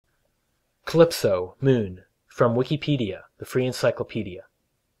Calypso, moon, from Wikipedia, the free encyclopedia.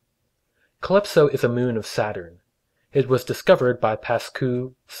 Calypso is a moon of Saturn. It was discovered by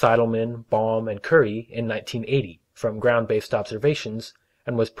Pascu, Seidelman, Baum, and Curry in 1980 from ground-based observations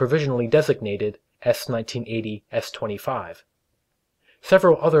and was provisionally designated S1980 S25.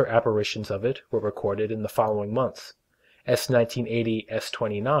 Several other apparitions of it were recorded in the following months: S1980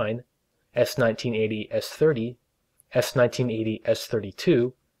 S29, S1980 S30, S1980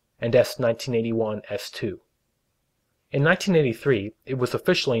 S32, and S1981 S2. In 1983, it was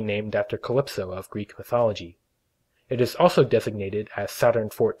officially named after Calypso of Greek mythology. It is also designated as Saturn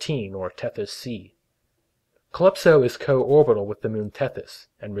XIV or Tethys C. Calypso is co-orbital with the moon Tethys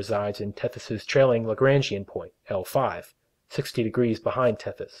and resides in Tethys's trailing Lagrangian point, L5, 60 degrees behind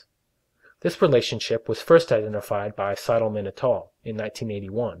Tethys. This relationship was first identified by Seidelman et al. In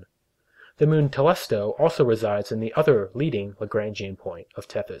 1981. The moon Telesto also resides in the other leading Lagrangian point of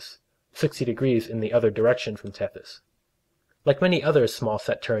Tethys, 60 degrees in the other direction from Tethys. Like many other small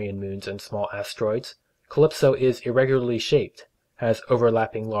Saturnian moons and small asteroids, Calypso is irregularly shaped, has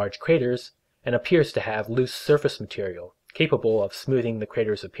overlapping large craters, and appears to have loose surface material capable of smoothing the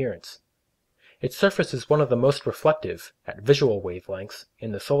crater's appearance. Its surface is one of the most reflective, at visual wavelengths,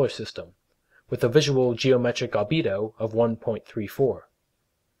 in the solar system, with a visual geometric albedo of 1.34.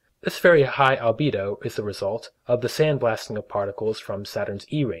 This very high albedo is the result of the sandblasting of particles from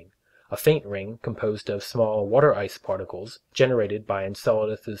Saturn's E-ring, a faint ring composed of small water ice particles generated by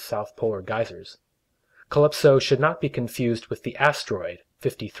Enceladus's south polar geysers. Calypso should not be confused with the asteroid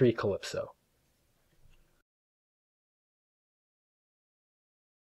 53 Calypso.